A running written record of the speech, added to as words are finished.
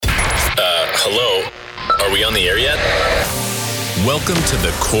Hello? Are we on the air yet? Welcome to the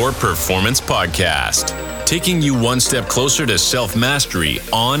Core Performance Podcast, taking you one step closer to self-mastery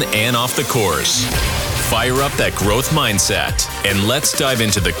on and off the course. Fire up that growth mindset, and let's dive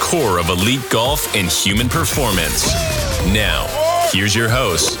into the core of elite golf and human performance. Now, here's your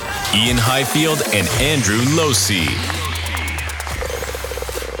hosts, Ian Highfield and Andrew Losey.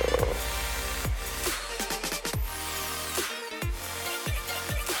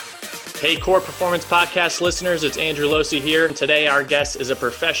 Hey, Core Performance Podcast listeners, it's Andrew Losey here. And today our guest is a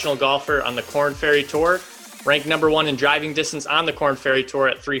professional golfer on the Korn Ferry Tour, ranked number one in driving distance on the Korn Ferry Tour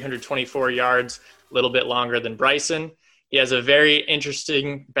at 324 yards, a little bit longer than Bryson. He has a very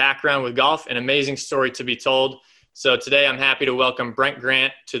interesting background with golf, an amazing story to be told. So today I'm happy to welcome Brent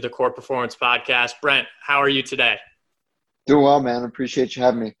Grant to the Core Performance Podcast. Brent, how are you today? Doing well, man. Appreciate you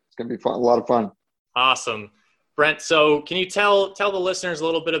having me. It's going to be fun, a lot of fun. Awesome. Brent, so can you tell the listeners a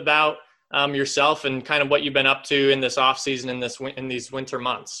little bit about yourself and kind of what you've been up to in this off season in these winter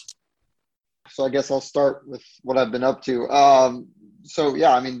months? So I guess I'll start with what I've been up to.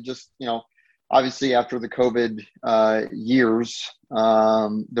 Obviously after the COVID years,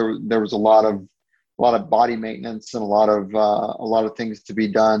 there was a lot of body maintenance and a lot of things to be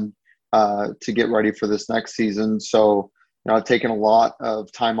done to get ready for this next season. So, I've taken a lot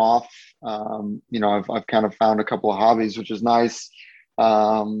of time off. I've kind of found a couple of hobbies, which is nice.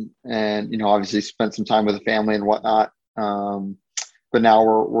 Obviously spent some time with the family and whatnot. But now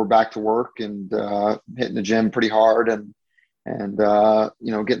we're back to work and hitting the gym pretty hard and getting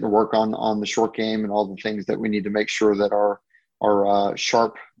to work on the short game and all the things that we need to make sure that are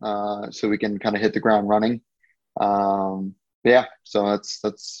sharp so we can kind of hit the ground running. So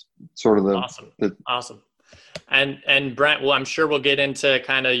that's sort of Awesome. And Brent, well, I'm sure we'll get into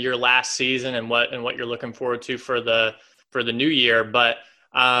kind of your last season and what you're looking forward to for the new year. But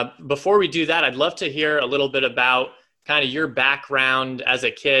before we do that, I'd love to hear a little bit about kind of your background as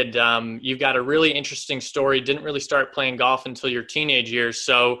a kid. You've got a really interesting story. Didn't really start playing golf until your teenage years.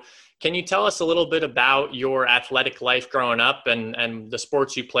 So can you tell us a little bit about your athletic life growing up and the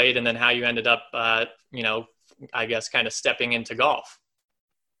sports you played and then how you ended up, I guess kind of stepping into golf?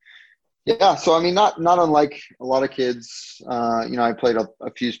 Yeah. So, not unlike a lot of kids, I played a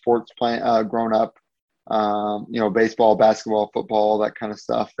few sports growing up. Baseball, basketball, football, that kind of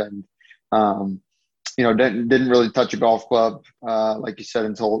stuff. And, didn't really touch a golf club, like you said,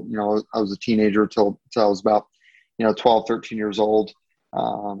 until, I was a teenager till I was about, 12, 13 years old.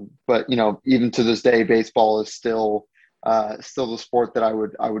 But even to this day, baseball is still the sport that I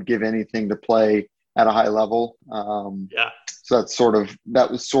would give anything to play at a high level. So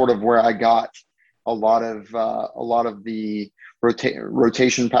that was sort of where I got a lot of the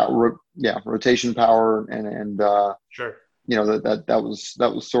rotation power, and sure. That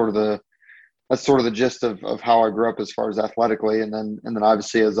was sort of the gist of how I grew up as far as athletically. And then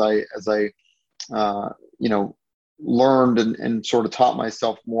obviously as I learned and sort of taught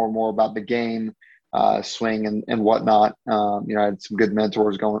myself more and more about the game, swing and whatnot. I had some good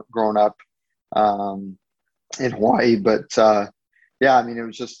mentors growing up in Hawaii, but it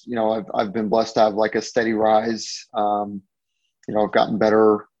was just, I've been blessed to have like a steady rise. I've gotten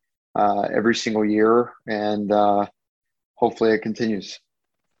better every single year, and hopefully it continues.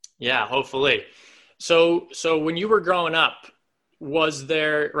 Yeah, hopefully. So when you were growing up, was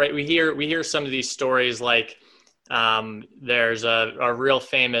there, right, we hear some of these stories like there's a real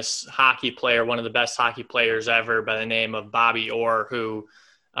famous hockey player, one of the best hockey players ever by the name of Bobby Orr, who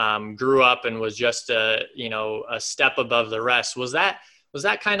grew up and was just a step above the rest. Was that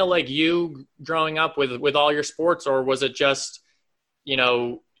kind of like you growing up with all your sports, or was it just,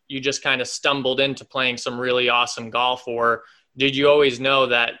 you just kind of stumbled into playing some really awesome golf, or did you always know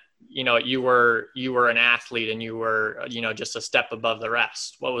that, you were an athlete and you were, just a step above the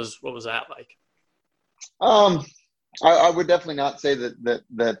rest? What was that like? I would definitely not say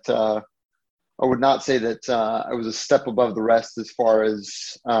that I would not say that I was a step above the rest as far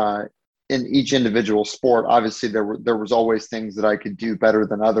as in each individual sport. Obviously, there was always things that I could do better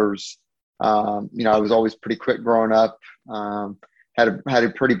than others. I was always pretty quick growing up. Had a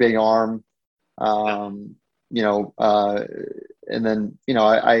pretty big arm. And then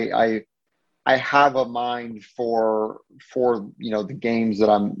I have a mind for the games that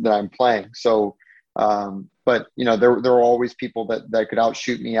I'm playing. So. But there were always people that could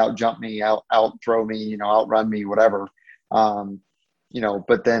outshoot me, outjump me, out throw me, outrun me, whatever.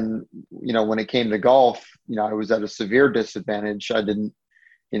 But then, when it came to golf, I was at a severe disadvantage. I didn't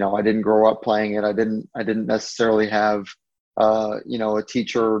grow up playing it. I didn't necessarily have, a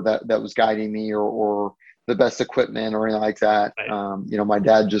teacher that was guiding me or the best equipment or anything like that. Right. My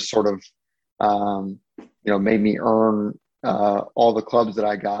dad just sort of made me earn all the clubs that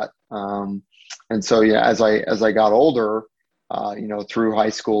I got. And so, yeah, as I got older, through high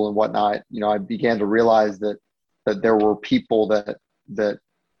school and whatnot, I began to realize that there were people that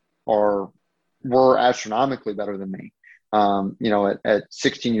were astronomically better than me. At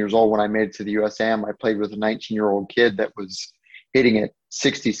 16 years old, when I made it to the USAM, I played with a 19-year-old kid that was hitting it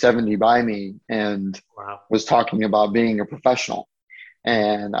 60, 70 by me and Wow. was talking about being a professional.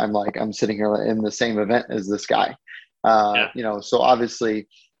 And I'm sitting here in the same event as this guy. So obviously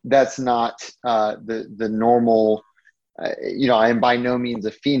that's not the normal, I am by no means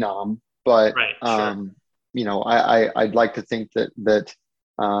a phenom, but, Right. Sure. I'd like to think that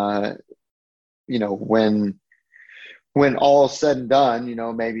when all is said and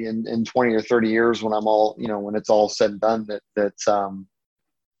done, maybe in 20 or 30 years, when when it's all said and done,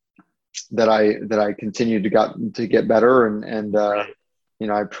 that I continue to get better and Right.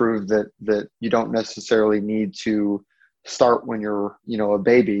 I proved that you don't necessarily need to start when you're, a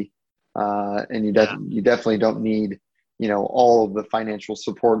baby, and you definitely don't need, all of the financial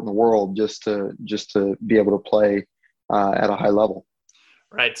support in the world just to be able to play at a high level.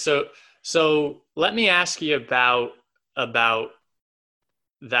 Right. So let me ask you about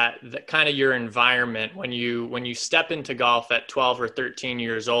that kind of your environment when you step into golf at 12 or 13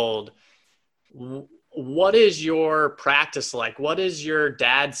 years old. What is your practice like? What is your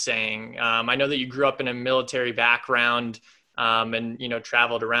dad saying? I know that you grew up in a military background, and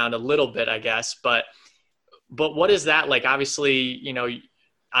traveled around a little bit, I guess. But what is that like? Obviously,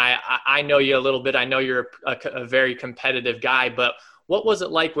 I know you a little bit. I know you're a very competitive guy. But what was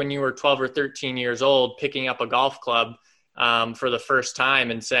it like when you were 12 or 13 years old, picking up a golf club for the first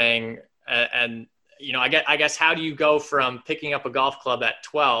time and saying, I guess how do you go from picking up a golf club at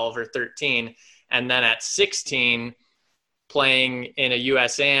 12 or 13 and then at 16 playing in a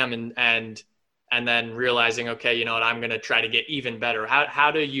USAM and then realizing, okay, you know what, I'm going to try to get even better.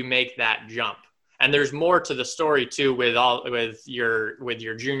 How do you make that jump? And there's more to the story too with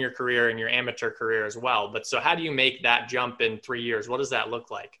your junior career and your amateur career as well. But so how do you make that jump in 3 years? What does that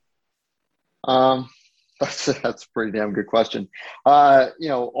look like? That's a pretty damn good question.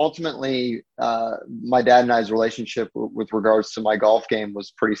 Ultimately, my dad and I's relationship with regards to my golf game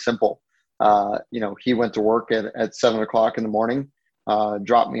was pretty simple. He went to work at 7 o'clock in the morning,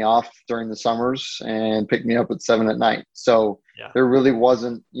 dropped me off during the summers and picked me up at 7 at night. So there really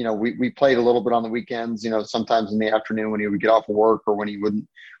wasn't, we played a little bit on the weekends, sometimes in the afternoon when he would get off of work or when he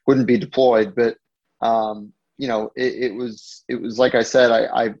wouldn't be deployed. But, it was like I said,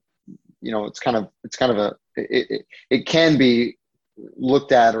 it can be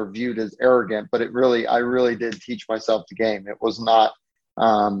looked at or viewed as arrogant, but I really did teach myself the game. It was not,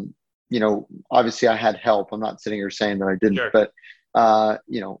 obviously I had help. I'm not sitting here saying that I didn't, Sure. but,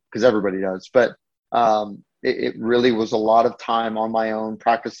 cause everybody does, but, it really was a lot of time on my own,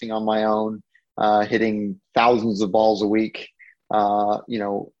 practicing on my own, hitting thousands of balls a week,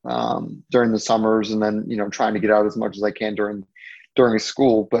 during the summers, and then, trying to get out as much as I can during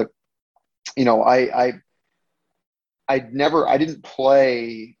school. But, I didn't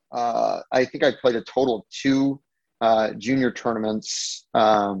play, I think I played a total of 2 junior tournaments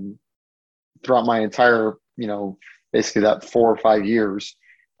throughout my entire, basically that 4 or 5 years.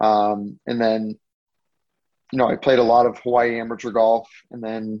 And then, I played a lot of Hawaii amateur golf, and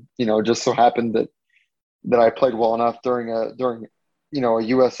then, it just so happened that I played well enough during a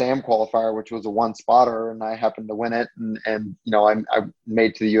USAM qualifier, which was a 1-spotter, and I happened to win it, and I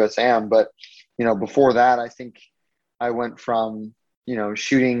made to the USAM. But before that, I think I went from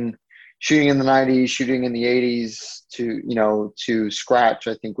shooting in the 90s, shooting in the 80s to scratch,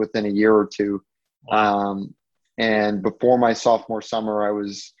 I think, within a year or two. Wow. And before my sophomore summer, I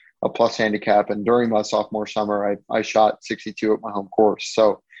was a plus handicap, and during my sophomore summer, I shot 62 at my home course.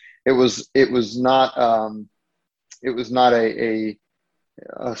 So it was not a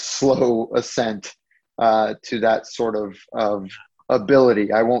slow ascent to that sort of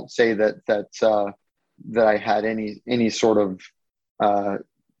ability. I won't say that I had any sort of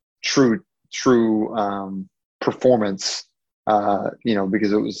true performance,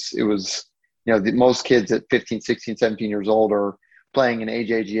 because it was most kids at 15, 16, 17 years old are playing in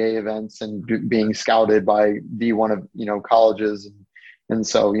AJGA events and being scouted by D1 of colleges, and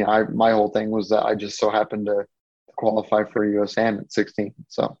so my whole thing was that I just so happened to qualify for USAM at 16.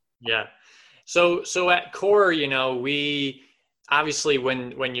 So Yeah. So at Core, we obviously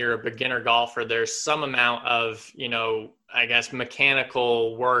when you're a beginner golfer, there's some amount of, I guess,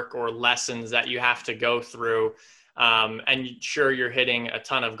 mechanical work or lessons that you have to go through. And sure, you're hitting a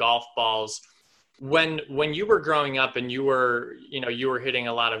ton of golf balls. When you were growing up and you were hitting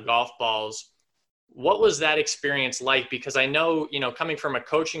a lot of golf balls, what was that experience like? Because I know, coming from a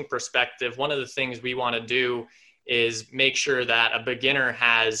coaching perspective, one of the things we want to do is make sure that a beginner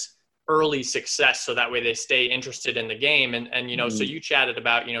has early success so that way they stay interested in the game. And so you chatted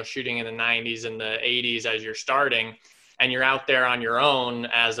about, shooting in the 90s and the 80s as you're starting, and you're out there on your own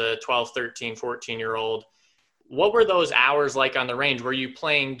as a 12, 13, 14-year-old. What were those hours like on the range? Were you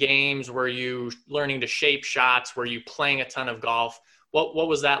playing games? Were you learning to shape shots? Were you playing a ton of golf? What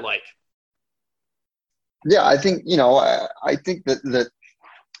was that like? Yeah, I think, I think that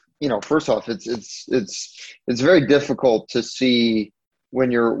first off, it's very difficult to see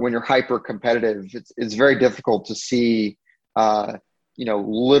when you're hyper competitive. It's very difficult to see,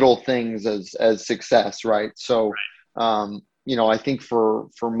 little things as success, right? So, I think for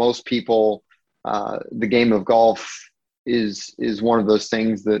most people, the game of golf is one of those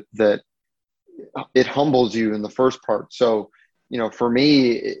things that it humbles you in the first part. So, for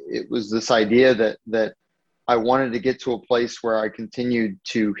me, it was this idea that I wanted to get to a place where I continued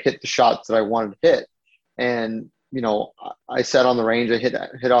to hit the shots that I wanted to hit. And, I sat on the range, I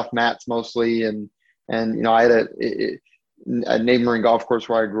hit off mats mostly. And I had a neighboring golf course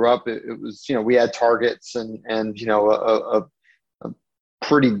where I grew up. It was, we had targets and a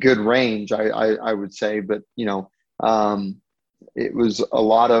pretty good range, I would say. But, it was a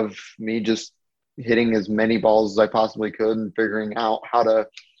lot of me just hitting as many balls as I possibly could and figuring out how to,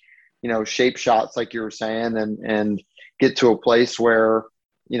 shape shots like you were saying, and get to a place where,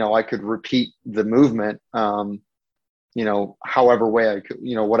 I could repeat the movement, however way I could,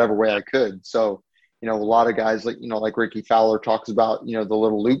 whatever way I could. So, a lot of guys like Ricky Fowler talks about, the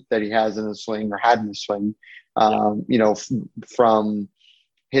little loop that he has in his swing or had in his swing, from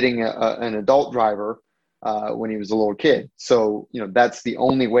hitting an adult driver when he was a little kid. So, that's the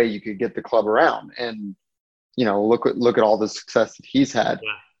only way you could get the club around. And, look at all the success that he's had.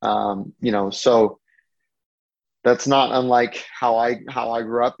 So that's not unlike how I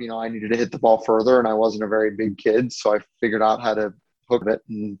grew up. I needed to hit the ball further, and I wasn't a very big kid, so I figured out how to hook it.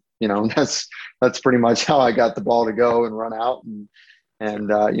 And that's pretty much how I got the ball to go and run out. And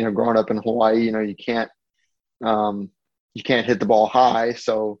growing up in Hawaii, you can't hit the ball high,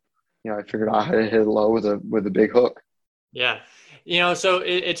 so I figured out how to hit it low with a big hook. Yeah. So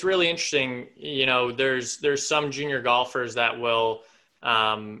it's really interesting. There's some junior golfers that will,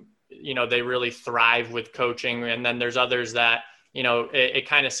 they really thrive with coaching. And then there's others that, it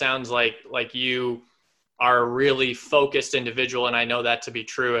kind of sounds like you are a really focused individual. And I know that to be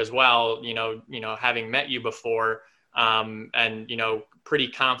true as well, having met you before, and, pretty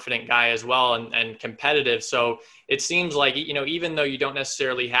confident guy as well, and competitive. So it seems like, even though you don't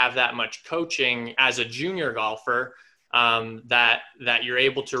necessarily have that much coaching as a junior golfer, that you're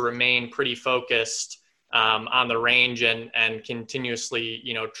able to remain pretty focused on the range and continuously,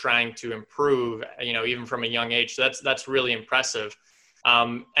 trying to improve, even from a young age. So that's really impressive.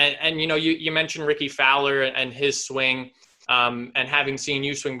 And you mentioned Ricky Fowler and his swing, and having seen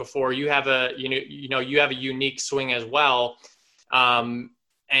you swing before, you have a unique swing as well.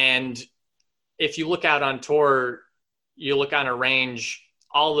 And if you look out on tour, you look on a range,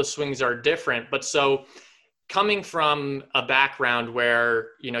 all the swings are different. But so coming from a background where,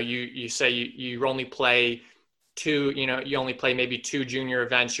 you say you only play you only play maybe 2 junior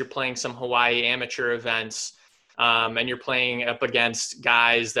events, you're playing some Hawaii amateur events, and you're playing up against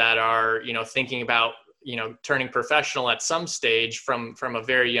guys that are, thinking about, turning professional at some stage from a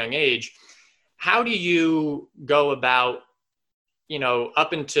very young age. How do you go about,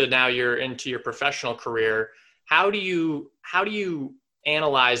 up until now you're into your professional career, how do you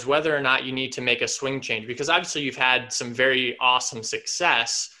analyze whether or not you need to make a swing change? Because obviously you've had some very awesome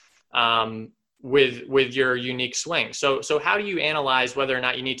success with your unique swing. So how do you analyze whether or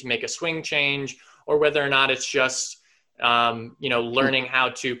not you need to make a swing change, or whether or not it's just learning how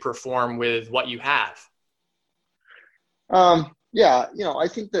to perform with what you have? Yeah, I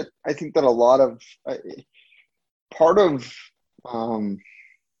think that a lot of part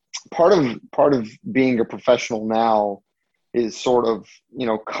of being a professional now is sort of,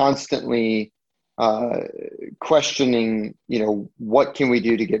 constantly questioning, what can we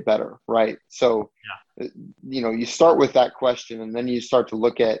do to get better, right? So, you start with that question, and then you start to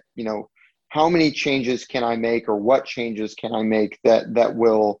look at, how many changes can I make, or what changes can I make that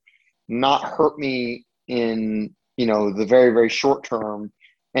will not hurt me in, the very, very short term,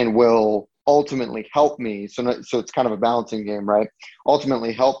 and will ultimately help me. So it's kind of a balancing game, right?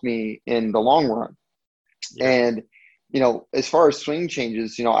 Ultimately help me in the long run. Yeah. And, as far as swing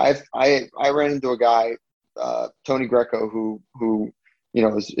changes, I ran into a guy, Tony Greco, who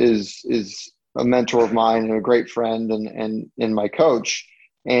is a mentor of mine and a great friend and my coach.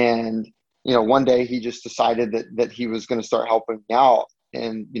 And, one day he just decided that he was going to start helping me out.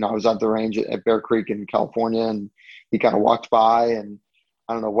 And, I was at the range at Bear Creek in California, and he kind of walked by, and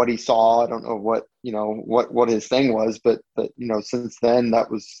I don't know what he saw. I don't know what his thing was, but since then, that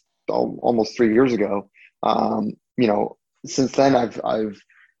was almost 3 years ago. Since then I've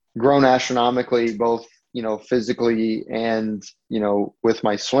grown astronomically, both, physically and, with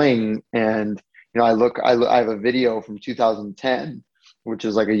my swing. And, I have a video from 2010, which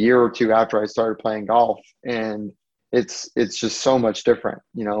is like a year or two after I started playing golf. And it's just so much different,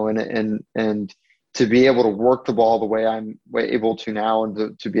 and to be able to work the ball the way I'm able to now,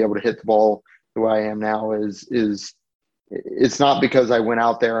 and to be able to hit the ball the way I am now is it's not because I went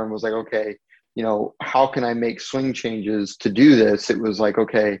out there and was like, okay, how can I make swing changes to do this? It was like,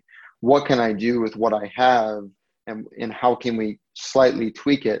 okay, what can I do with what I have, and how can we slightly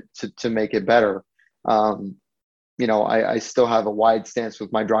tweak it to make it better? I still have a wide stance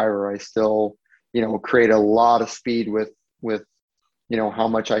with my driver. I still, create a lot of speed with, how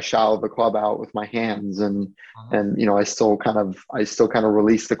much I shallow the club out with my hands, and I still kind of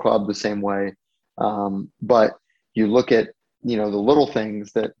release the club the same way. But you look at, the little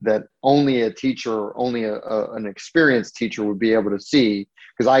things that only a teacher, only an experienced teacher would be able to see,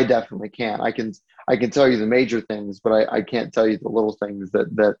 because I definitely can't. I can tell you the major things, but I can't tell you the little things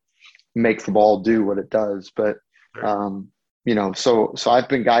that make the ball do what it does. But so I've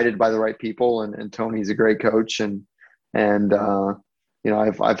been guided by the right people, and Tony's a great coach, and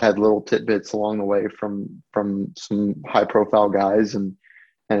I've had little tidbits along the way from some high profile guys, and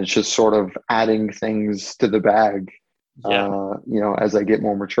it's just sort of adding things to the bag, as I get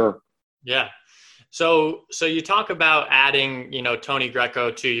more mature. Yeah. So you talk about adding, Tony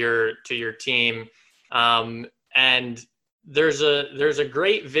Greco to your team. And there's a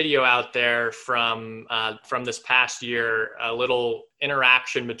great video out there from this past year, a little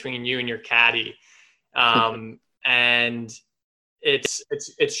interaction between you and your caddy. And it's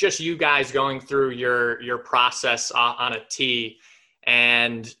just you guys going through your process on a tee.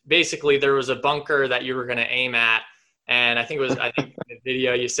 And basically there was a bunker that you were going to aim at. And I think in the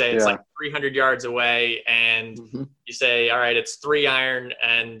video you say it's like 300 yards away, and you say, all right, it's 3-iron,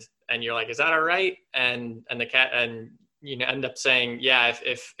 and you're like, is that all right? And you end up saying, yeah,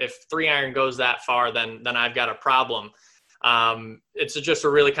 if 3-iron goes that far, then I've got a problem. It's just a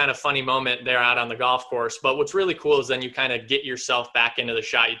really kind of funny moment there out on the golf course. But what's really cool is then you kind of get yourself back into the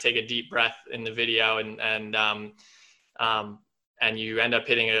shot. You take a deep breath in the video, and you end up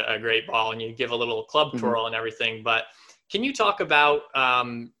hitting a great ball, and you give a little club twirl and everything. But can you talk about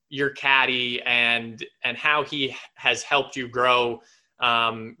your caddy and how he has helped you grow,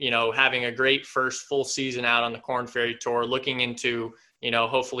 having a great first full season out on the Korn Ferry Tour, looking into,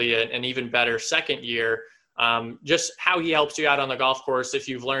 hopefully an even better second year, just how he helps you out on the golf course, if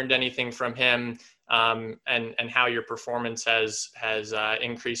you've learned anything from him, and how your performance has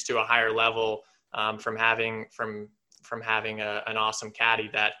increased to a higher level from having an awesome caddy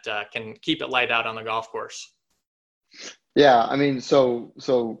that can keep it light out on the golf course. Yeah, I mean, so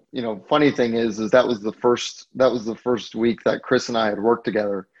funny thing is that was the first week that Chris and I had worked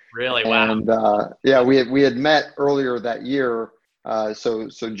together. Really? Wow. And we had met earlier that year. So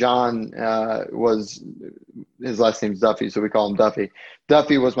John was, his last name's Duffy, so we call him Duffy.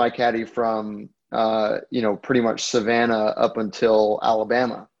 Duffy was my caddy from pretty much Savannah up until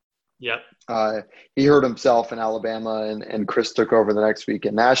Alabama. Yep. He hurt himself in Alabama, and Chris took over the next week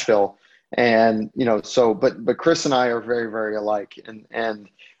in Nashville. And, but Chris and I are very, very alike. And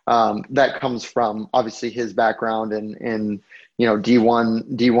that comes from obviously his background in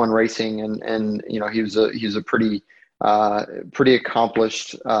D1 racing. And he was a pretty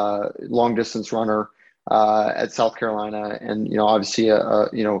accomplished, long distance runner, at South Carolina. And, obviously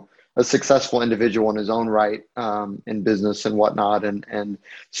a successful individual in his own right, in business and whatnot. And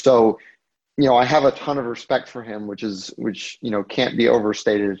so, I have a ton of respect for him, which can't be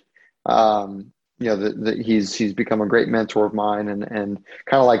overstated. That he's become a great mentor of mine, and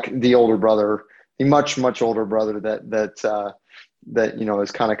kind of like the older brother, the much older brother that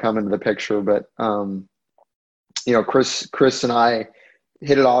has kind of come into the picture. But Chris and I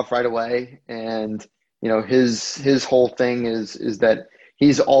hit it off right away, and his whole thing is that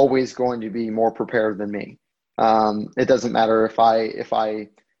he's always going to be more prepared than me. It doesn't matter if I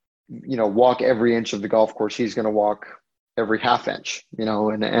walk every inch of the golf course, he's going to walk every half inch,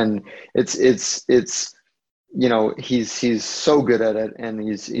 and it's he's so good at it, and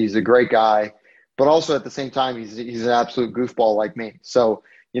he's a great guy, but also at the same time, he's an absolute goofball like me. So,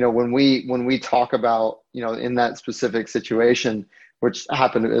 when we talk about, in that specific situation, which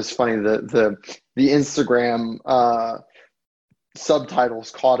happened. It's funny, the Instagram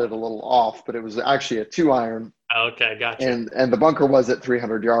subtitles caught it a little off, but it was actually a 2-iron. Okay, gotcha. And the bunker was at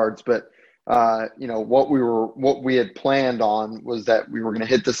 300 yards, but what we had planned on was that we were going to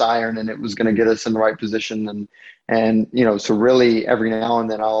hit this iron and it was going to get us in the right position. And so really every now and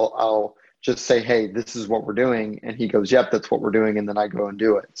then I'll just say, hey, this is what we're doing. And he goes, yep, that's what we're doing. And then I go and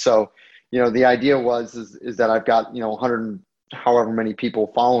do it. So, the idea is that I've got, 100, however many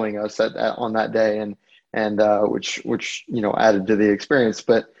people following us on that day. And which added to the experience,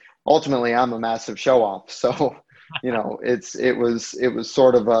 but ultimately I'm a massive show off. So, it was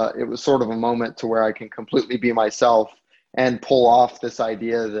sort of a moment to where I can completely be myself and pull off this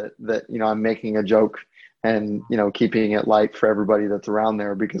idea that I'm making a joke and, keeping it light for everybody that's around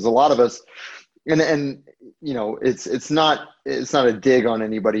there, because a lot of us, and it's not a dig on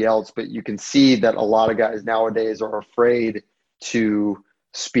anybody else, but you can see that a lot of guys nowadays are afraid to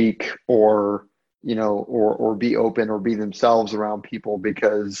speak or be open or be themselves around people,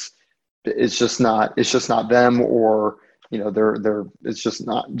 because it's just not them, or it's just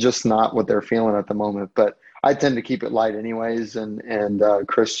not what they're feeling at the moment. But I tend to keep it light anyways, and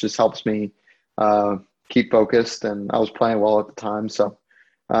Chris just helps me keep focused, and I was playing well at the time, so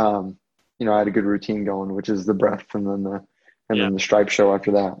I had a good routine going, which is the breath and then the stripe show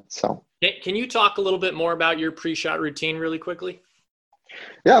after that. So can you talk a little bit more about your pre-shot routine really quickly?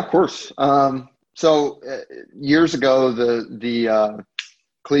 Yeah, of course. So years ago, the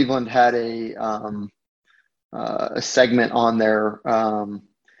Cleveland had a segment on there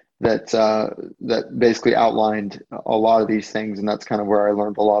that basically outlined a lot of these things, and that's kind of where I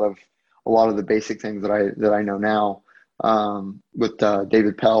learned a lot of the basic things that I know now with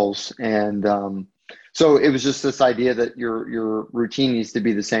David Pells. And so it was just this idea that your routine needs to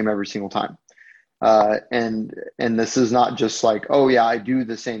be the same every single time. And this is not just like, oh yeah, I do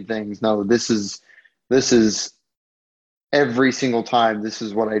the same things. No, this is every single time. This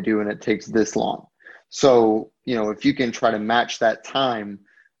is what I do, and it takes this long. So, if you can try to match that time,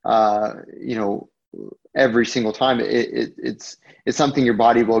 every single time, it's something your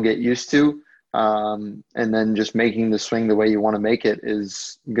body will get used to. And then just making the swing the way you want to make it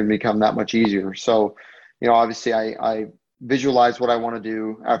is going to become that much easier. So, obviously I visualize what I want to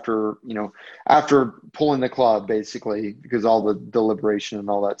do after pulling the club, basically, because all the deliberation and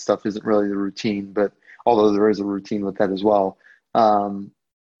all that stuff isn't really the routine, but although there is a routine with that as well.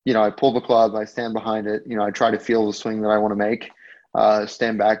 I pull the club, I stand behind it, I try to feel the swing that I want to make,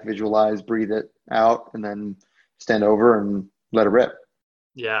 stand back, visualize, breathe it out, and then stand over and let it rip.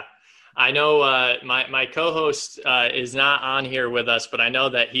 Yeah. I know my co-host is not on here with us, but I know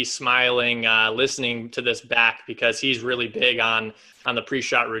that he's smiling, listening to this back, because he's really big on the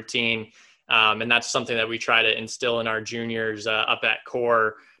pre-shot routine. And that's something that we try to instill in our juniors up at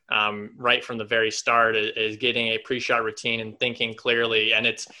Core right from the very start, is getting a pre-shot routine and thinking clearly. And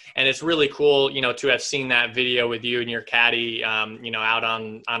it's really cool, to have seen that video with you and your caddy, out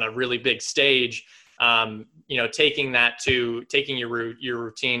on a really big stage. Taking your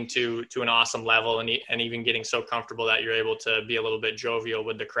routine to an awesome level, and even getting so comfortable that you're able to be a little bit jovial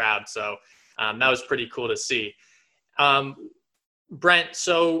with the crowd. So that was pretty cool to see. Brent,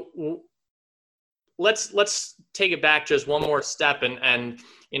 so let's take it back just one more step. And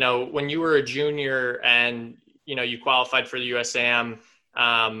when you were a junior and, you qualified for the USAM,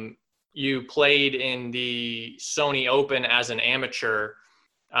 you played in the Sony Open as an amateur.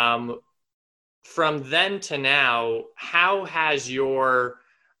 From then to now, how has your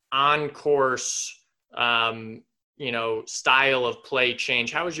on-course, style of play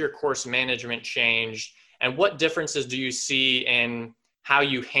changed? How has your course management changed? And what differences do you see in how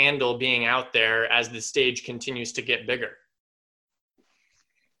you handle being out there as the stage continues to get bigger?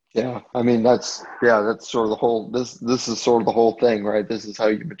 Yeah, I mean, that's sort of the whole, this is sort of the whole thing, right? This is how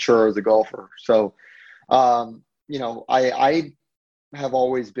you mature as a golfer. So, I have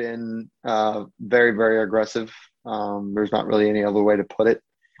always been very, very aggressive. There's not really any other way to put it.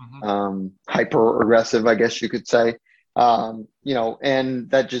 Hyper aggressive, I guess you could say. And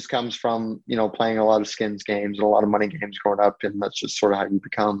that just comes from, playing a lot of skins games and a lot of money games growing up. And that's just sort of how you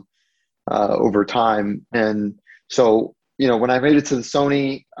become over time. And so, when I made it to the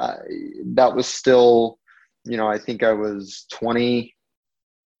Sony, that was still, I think I was 20.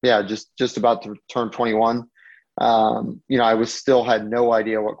 Yeah, just about to turn 21. I had no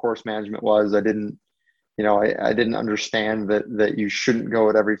idea what course management was. I didn't understand that you shouldn't go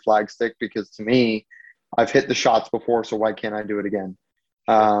at every flag stick, because to me, I've hit the shots before, so why can't I do it again?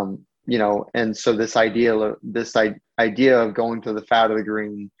 And so this idea of going to the fat of the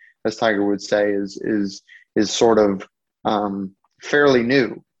green, as Tiger would say, is sort of fairly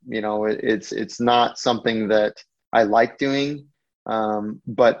new. It's not something that I like doing.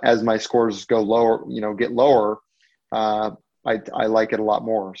 But as my scores go lower, get lower, I like it a lot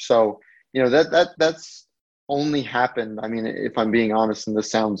more. So, that's only happened. I mean, if I'm being honest, and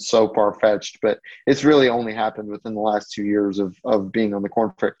this sounds so far fetched, but it's really only happened within the last 2 years of being on the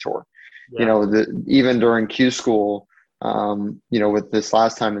Corn Ferry Tour. Yeah. Even during Q School, with this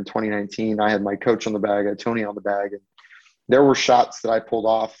last time in 2019, I had my coach on the bag, I had Tony on the bag, and there were shots that I pulled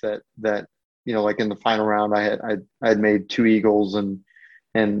off that like in the final round, I had made 2 eagles, and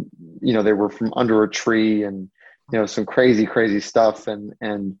they were from under a tree, and some crazy stuff, and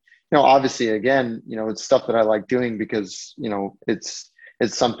obviously, again, it's stuff that I like doing because it's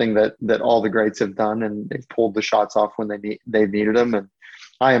something that all the greats have done, and they've pulled the shots off when they've needed them. And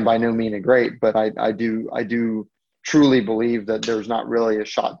I am by no means a great, but I do truly believe that there's not really a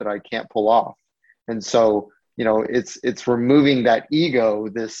shot that I can't pull off. And so, it's removing that ego,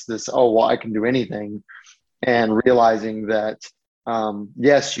 this, oh, well, I can do anything, and realizing that,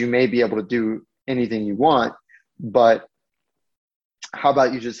 yes, you may be able to do anything you want, but how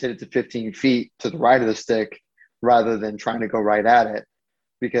about you just hit it to 15 feet to the right of the stick rather than trying to go right at it?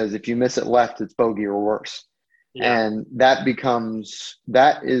 Because if you miss it left, it's bogey or worse. Yeah. And that's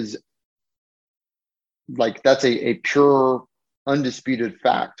a pure, undisputed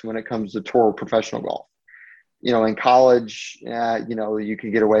fact when it comes to tour professional golf. In college, you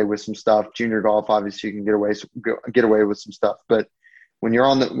can get away with some stuff. Junior golf, obviously, you can get away with some stuff. But when you're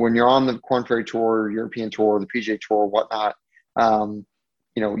on the Corn Ferry Tour, European Tour, the PGA Tour, whatnot,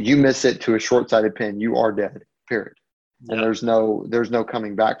 you miss it to a short-sided pin, you are dead. Period. Yeah. And there's no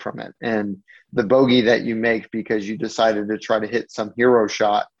coming back from it. And the bogey that you make because you decided to try to hit some hero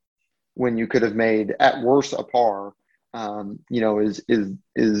shot when you could have made at worst a par,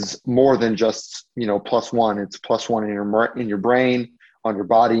 is more than just +1. It's +1 in your brain, on your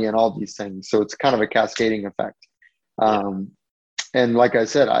body, and all these things. So it's kind of a cascading effect. And like I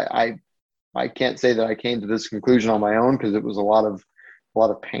said, I can't say that I came to this conclusion on my own, because it was a lot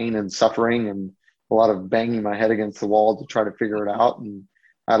of pain and suffering and a lot of banging my head against the wall to try to figure it out. And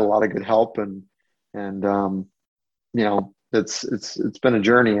I had a lot of good help, and it's been a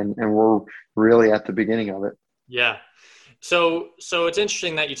journey, and we're really at the beginning of it. Yeah. So it's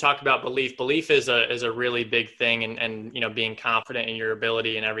interesting that you talk about belief. Belief is a really big thing, and being confident in your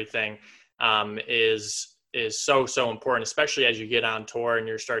ability and everything is so important, especially as you get on tour and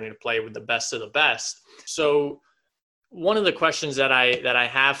you're starting to play with the best of the best. So one of the questions that I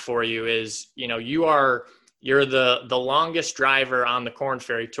have for you is, you're the longest driver on the Corn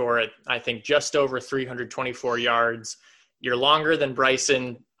Ferry Tour at, I think, just over 324 yards. You're longer than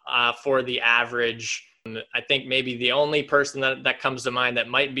Bryson for the average. I think maybe the only person that comes to mind that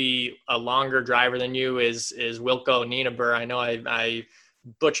might be a longer driver than you is Wilco Nienaber. I know I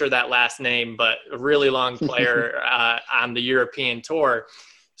butcher that last name, but a really long player on the European Tour.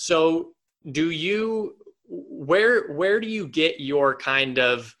 So where do you get your kind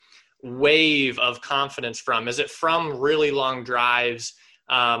of wave of confidence from? Is it from really long drives,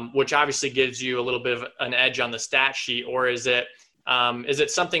 which obviously gives you a little bit of an edge on the stat sheet, or is it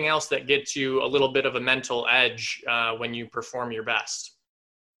something else that gets you a little bit of a mental edge when you perform your best?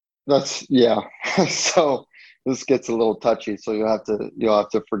 Yeah. So this gets a little touchy, so you'll have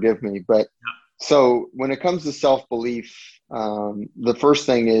to forgive me. But so when it comes to self-belief, the first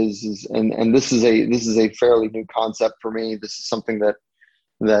thing is this is a fairly new concept for me. This is something that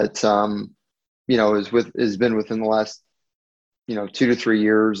has been within the last 2 to 3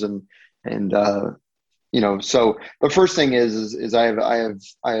 years, and so the first thing is I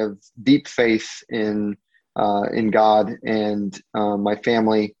have deep faith in God and my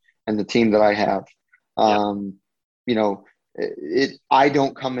family and the team that I have. I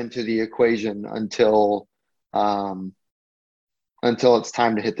don't come into the equation until it's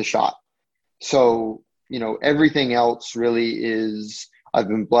time to hit the shot. So, everything else really is, I've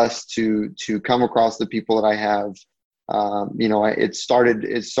been blessed to come across the people that I have. It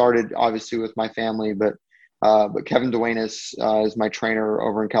started obviously with my family, but Kevin Duenas is my trainer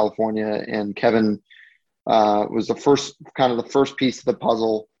over in California, and Kevin was the first piece of the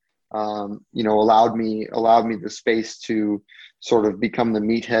puzzle. Allowed me the space to sort of become the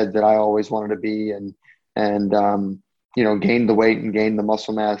meathead that I always wanted to be, and gain the weight and gain the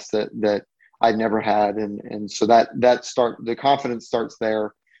muscle mass that I'd never had. And so the confidence starts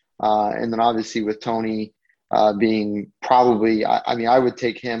there. And then obviously with Tony being probably, I would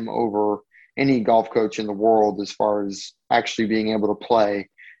take him over any golf coach in the world as far as actually being able to play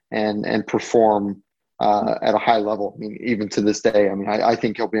and perform at a high level. I mean, even to this day, I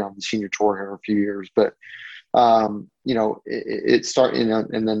think he'll be on the senior tour here in a few years, but it start,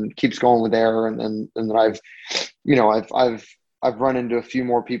 and then keeps going with there. And then I've run into a few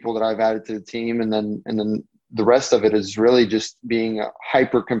more people that I've added to the team. And then the rest of it is really just being a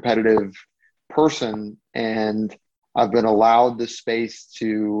hyper competitive person. And I've been allowed the space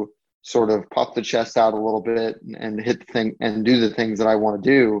to sort of puff the chest out a little bit and hit the thing and do the things that I want to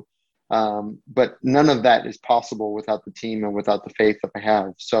do. But none of that is possible without the team and without the faith that I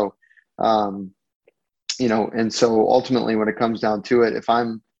have. So, and so ultimately when it comes down to it,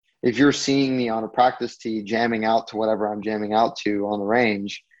 if you're seeing me on a practice tee jamming out to whatever I'm jamming out to on the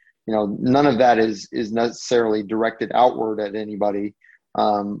range, none of that is necessarily directed outward at anybody.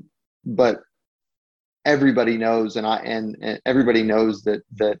 But everybody knows, and everybody knows that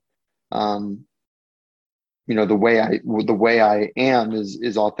the way I am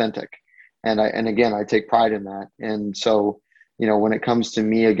is authentic. And again, I take pride in that. And so, when it comes to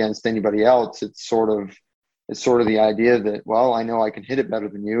me against anybody else, it's sort of the idea that, well, I know I can hit it better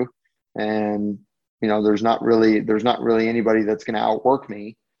than you. And, there's not really anybody that's going to outwork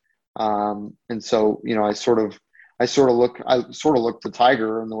me. And so, I sort of look to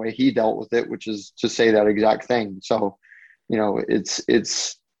Tiger and the way he dealt with it, which is to say that exact thing. So, but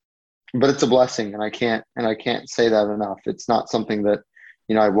it's a blessing, and I can't say that enough. It's not something that,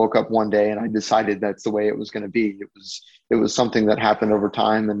 I woke up one day and I decided that's the way it was going to be. It was something that happened over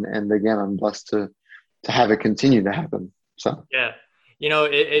time. And again, I'm blessed to have it continue to happen. So, yeah.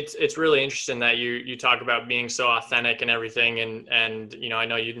 It's really interesting that you talk about being so authentic and everything. And, I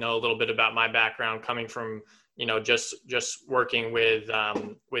know a little bit about my background coming from, just working with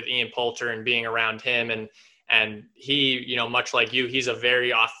Ian Poulter and being around him. And he, much like you, he's a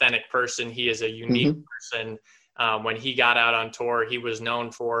very authentic person. He is a unique person. When he got out on tour, he was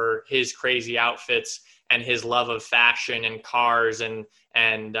known for his crazy outfits and his love of fashion and cars and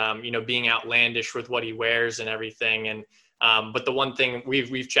being outlandish with what he wears and everything. And, but the one thing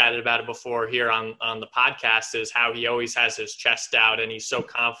we've chatted about it before here on the podcast is how he always has his chest out and he's so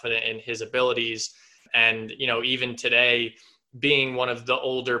confident in his abilities. And, even today, being one of the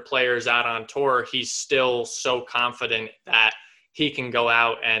older players out on tour, he's still so confident that he can go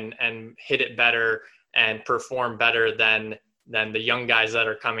out and hit it better and perform better than the young guys that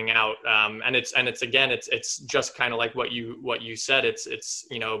are coming out. And it's just kind of like what you said. It's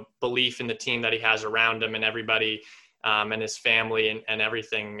belief in the team that he has around him and everybody, and his family and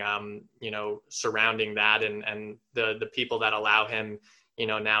everything, surrounding that and the people that allow him,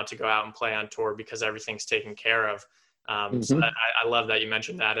 now to go out and play on tour because everything's taken care of. So I love that you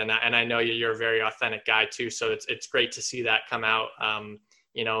mentioned that. And I know you're a very authentic guy too. So it's great to see that come out,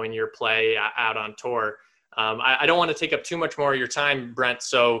 in your play out on tour. I don't want to take up too much more of your time, Brent.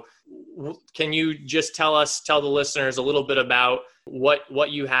 So can you just tell the listeners a little bit about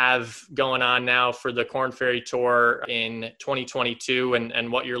what you have going on now for the Korn Ferry Tour in 2022 and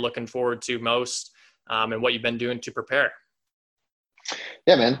what you're looking forward to most, and what you've been doing to prepare?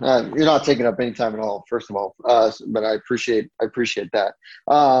 Yeah, man, you're not taking up any time at all, first of all, but I appreciate that.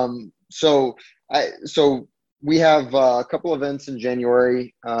 So we have a couple events in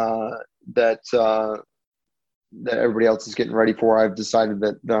January that everybody else is getting ready for. I've decided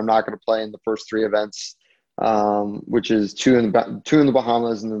that I'm not going to play in the first three events, which is two in the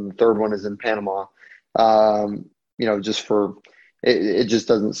Bahamas, and then the third one is in Panama. Just for it just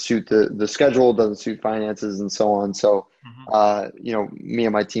doesn't suit the schedule, doesn't suit finances, and so on. So, me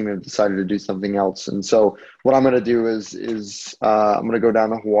and my team have decided to do something else. And so what I'm going to do is I'm going to go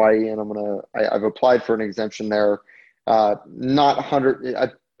down to Hawaii, and I've applied for an exemption there. Not 100, I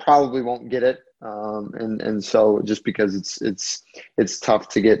probably won't get it. And so just because it's tough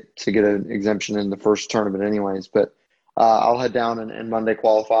to get an exemption in the first tournament anyways, but I'll head down and Monday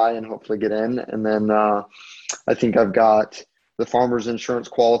qualify and hopefully get in. And then I think I've got the Farmers Insurance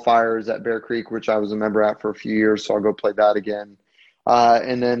qualifiers at Bear Creek, which I was a member at for a few years. So I'll go play that again.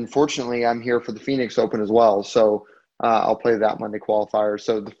 And then fortunately I'm here for the Phoenix Open as well. So I'll play that Monday qualifier.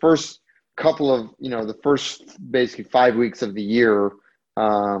 So the first couple of, the first basically 5 weeks of the year,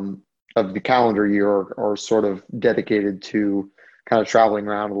 of the calendar year are sort of dedicated to kind of traveling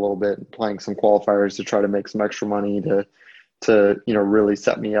around a little bit and playing some qualifiers to try to make some extra money to really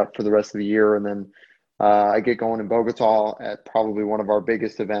set me up for the rest of the year. And then I get going in Bogota at probably one of our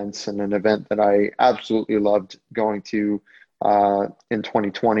biggest events, and an event that I absolutely loved going to in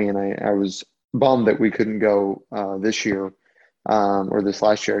 2020. And I was bummed that we couldn't go this year, or this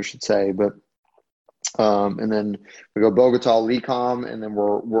last year, I should say. But and then we go Bogota, Lecom, and then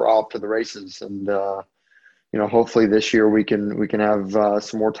we're off to the races. And hopefully this year we can have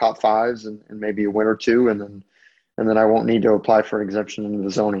some more top fives and maybe a win or two, and then I won't need to apply for an exemption into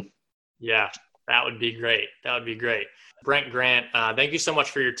the zoning. Yeah, That would be great. That would be great. Brent Grant, thank you so much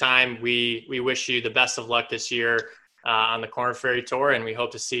for your time. We wish you the best of luck this year on the Korn Ferry Tour, and we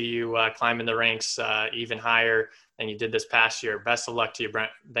hope to see you climbing the ranks even higher than you did this past year. Best of luck to you,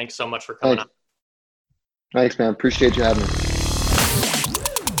 Brent. Thanks so much for coming on. Thanks, man. Appreciate you having me.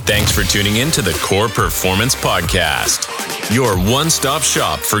 Thanks for tuning in to the Core Performance Podcast, your one-stop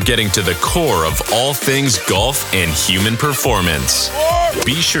shop for getting to the core of all things golf and human performance.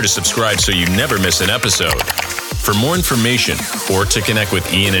 Be sure to subscribe so you never miss an episode. For more information or to connect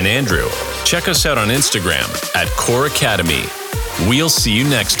with Ian and Andrew, check us out on Instagram at Core Academy. We'll see you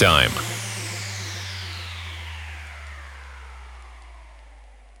next time.